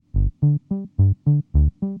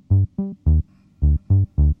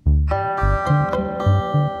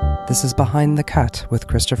This is Behind the Cut with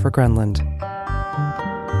Christopher Grenland,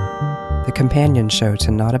 the companion show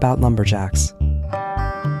to Not About Lumberjacks.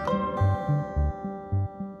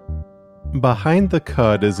 Behind the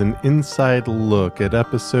Cut is an inside look at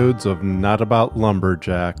episodes of Not About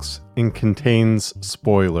Lumberjacks and contains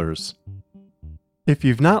spoilers. If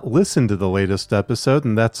you've not listened to the latest episode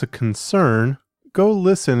and that's a concern, go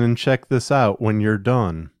listen and check this out when you're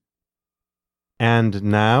done. And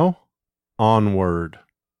now, onward.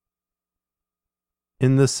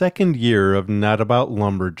 In the second year of Not About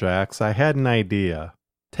Lumberjacks, I had an idea.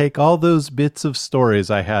 Take all those bits of stories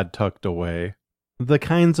I had tucked away, the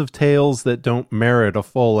kinds of tales that don't merit a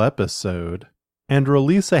full episode, and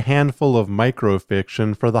release a handful of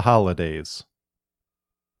microfiction for the holidays.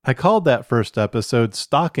 I called that first episode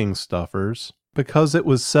Stocking Stuffers because it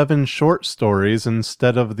was 7 short stories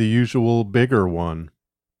instead of the usual bigger one.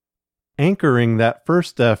 Anchoring that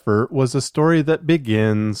first effort was a story that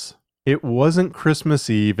begins, "It wasn't Christmas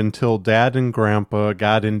Eve until Dad and Grandpa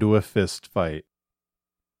got into a fist fight."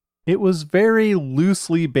 It was very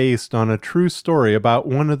loosely based on a true story about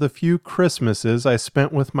one of the few Christmases I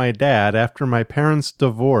spent with my dad after my parents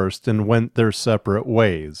divorced and went their separate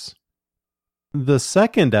ways. The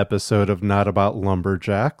second episode of Not About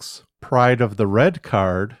Lumberjacks, Pride of the Red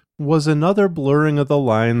Card, was another blurring of the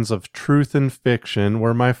lines of truth and fiction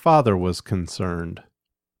where my father was concerned.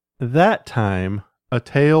 That time, a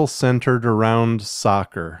tale centered around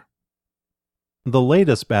soccer. The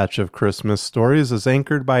latest batch of Christmas stories is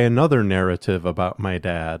anchored by another narrative about my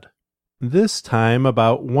dad. This time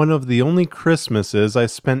about one of the only Christmases I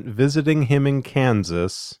spent visiting him in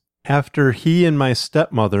Kansas after he and my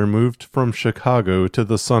stepmother moved from Chicago to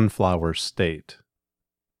the Sunflower State.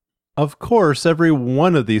 Of course, every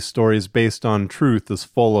one of these stories based on truth is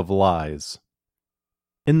full of lies.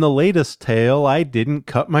 In the latest tale, I didn't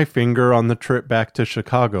cut my finger on the trip back to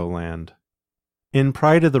Chicagoland. In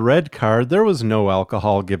Pride of the Red Card, there was no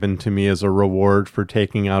alcohol given to me as a reward for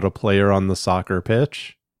taking out a player on the soccer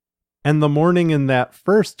pitch. And the morning in that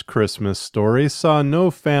first Christmas story saw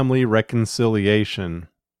no family reconciliation.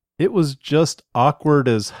 It was just awkward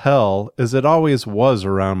as hell, as it always was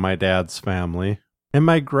around my dad's family, and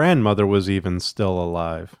my grandmother was even still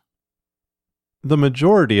alive. The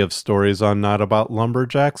majority of stories on Not About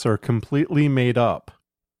Lumberjacks are completely made up.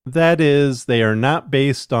 That is, they are not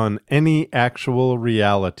based on any actual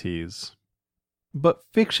realities. But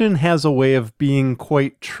fiction has a way of being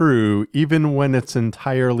quite true even when it's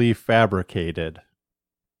entirely fabricated.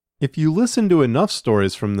 If you listen to enough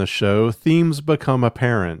stories from the show, themes become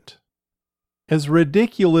apparent. As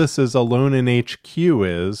ridiculous as Alone in HQ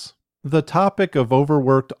is, the topic of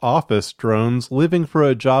overworked office drones living for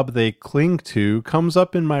a job they cling to comes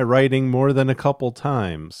up in my writing more than a couple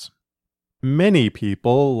times. Many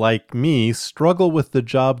people, like me, struggle with the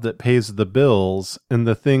job that pays the bills and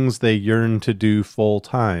the things they yearn to do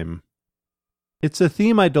full-time. It's a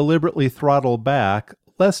theme I deliberately throttle back,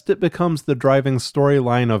 lest it becomes the driving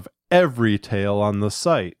storyline of every tale on the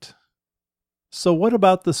site. So what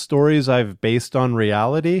about the stories I've based on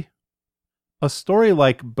reality? A story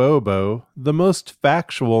like Bobo, the most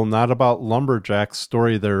factual Not About Lumberjacks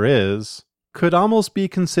story there is, could almost be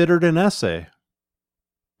considered an essay.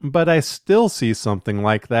 But I still see something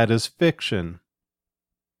like that as fiction.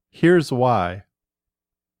 Here's why.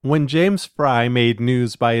 When James Fry made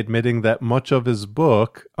news by admitting that much of his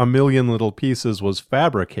book, A Million Little Pieces, was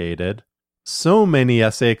fabricated, so many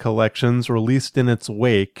essay collections released in its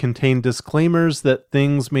wake contain disclaimers that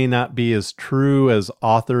things may not be as true as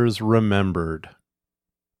authors remembered.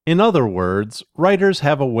 In other words, writers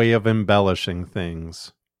have a way of embellishing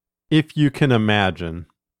things, if you can imagine.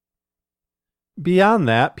 Beyond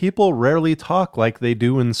that, people rarely talk like they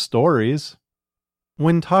do in stories.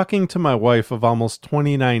 When talking to my wife of almost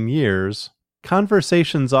 29 years,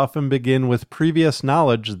 conversations often begin with previous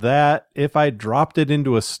knowledge that, if I dropped it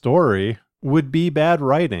into a story, would be bad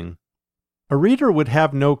writing. A reader would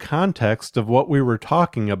have no context of what we were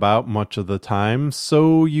talking about much of the time,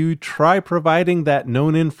 so you try providing that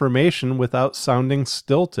known information without sounding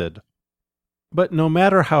stilted. But no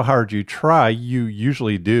matter how hard you try, you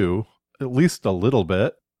usually do, at least a little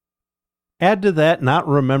bit. Add to that not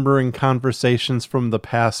remembering conversations from the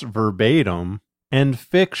past verbatim, and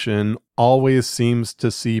fiction always seems to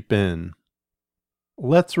seep in.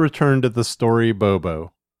 Let's return to the story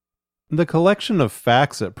Bobo. The collection of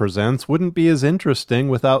facts it presents wouldn't be as interesting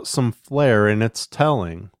without some flair in its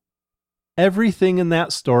telling. Everything in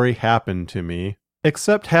that story happened to me,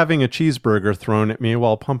 except having a cheeseburger thrown at me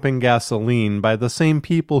while pumping gasoline by the same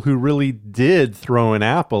people who really did throw an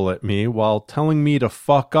apple at me while telling me to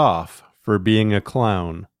fuck off for being a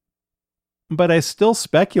clown. but I still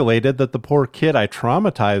speculated that the poor kid I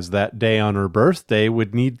traumatized that day on her birthday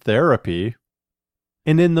would need therapy.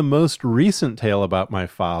 And in the most recent tale about my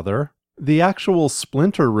father, the actual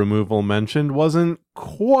splinter removal mentioned wasn't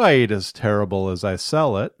quite as terrible as I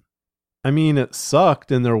sell it. I mean, it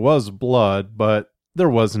sucked and there was blood, but there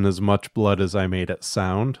wasn't as much blood as I made it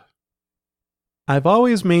sound. I've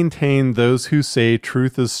always maintained those who say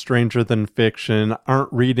truth is stranger than fiction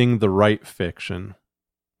aren't reading the right fiction.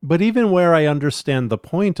 But even where I understand the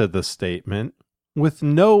point of the statement, with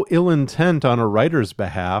no ill intent on a writer's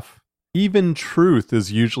behalf, even truth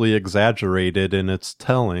is usually exaggerated in its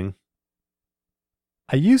telling.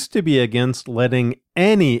 I used to be against letting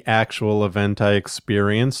any actual event I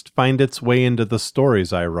experienced find its way into the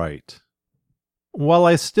stories I write. While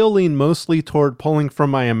I still lean mostly toward pulling from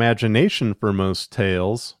my imagination for most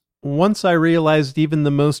tales, once I realized even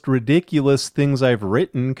the most ridiculous things I've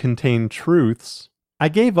written contain truths, I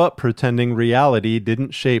gave up pretending reality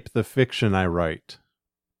didn't shape the fiction I write.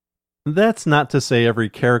 That's not to say every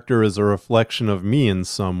character is a reflection of me in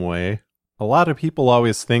some way. A lot of people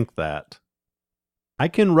always think that. I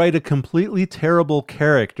can write a completely terrible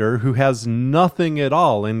character who has nothing at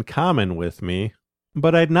all in common with me,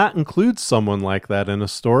 but I'd not include someone like that in a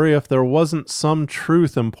story if there wasn't some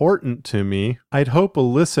truth important to me I'd hope a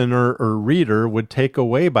listener or reader would take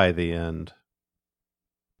away by the end.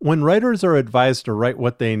 When writers are advised to write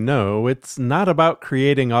what they know, it's not about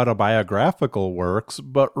creating autobiographical works,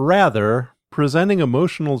 but rather presenting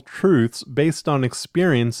emotional truths based on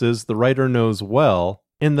experiences the writer knows well,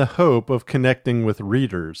 in the hope of connecting with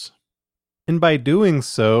readers. And by doing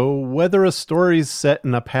so, whether a story's set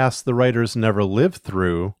in a past the writers never lived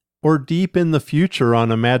through, or deep in the future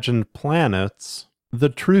on imagined planets, the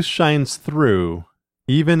truth shines through,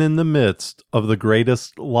 even in the midst of the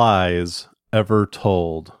greatest lies ever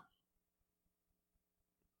told.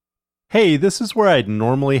 Hey, this is where I'd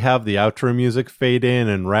normally have the outro music fade in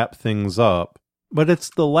and wrap things up, but it's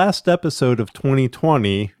the last episode of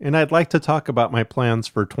 2020, and I'd like to talk about my plans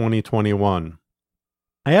for 2021.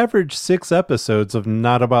 I average 6 episodes of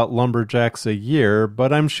Not About Lumberjacks a year,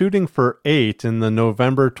 but I'm shooting for 8 in the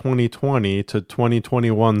November 2020 to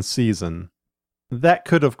 2021 season. That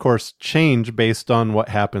could, of course, change based on what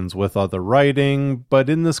happens with other writing, but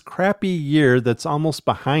in this crappy year that's almost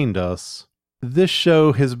behind us, this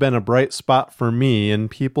show has been a bright spot for me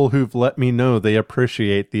and people who've let me know they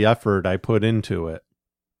appreciate the effort I put into it.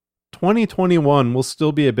 2021 will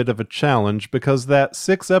still be a bit of a challenge because that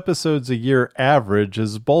 6 episodes a year average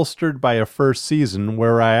is bolstered by a first season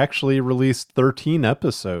where I actually released 13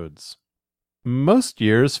 episodes. Most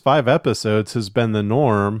years, 5 episodes has been the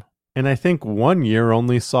norm, and I think one year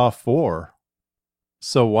only saw 4.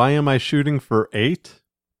 So why am I shooting for 8?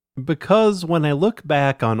 Because when I look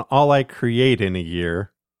back on all I create in a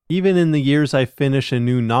year, even in the years I finish a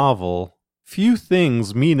new novel, few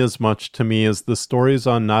things mean as much to me as the stories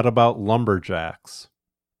on Not About Lumberjacks.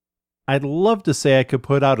 I'd love to say I could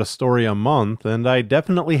put out a story a month, and I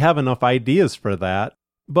definitely have enough ideas for that,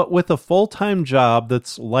 but with a full-time job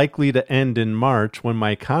that's likely to end in March when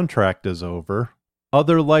my contract is over,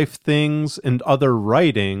 other life things, and other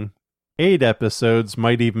writing, 8 episodes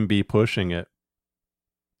might even be pushing it.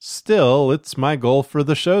 Still, it's my goal for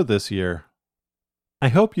the show this year. I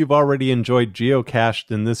hope you've already enjoyed Geocached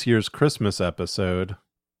in this year's Christmas episode.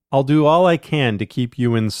 I'll do all I can to keep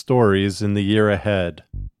you in stories in the year ahead.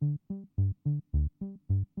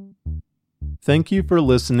 Thank you for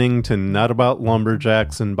listening to Not About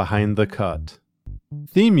Lumberjacks and Behind the Cut.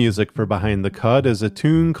 Theme music for Behind the Cut is a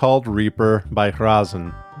tune called Reaper by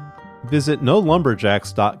Razen. Visit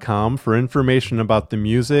nolumberjacks.com for information about the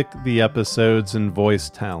music, the episodes, and voice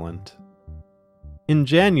talent. In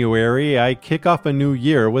January, I kick off a new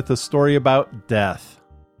year with a story about death.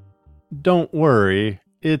 Don't worry,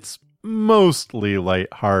 it's mostly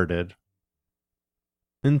lighthearted.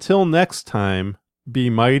 Until next time, be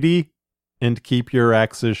mighty and keep your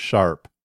axes sharp.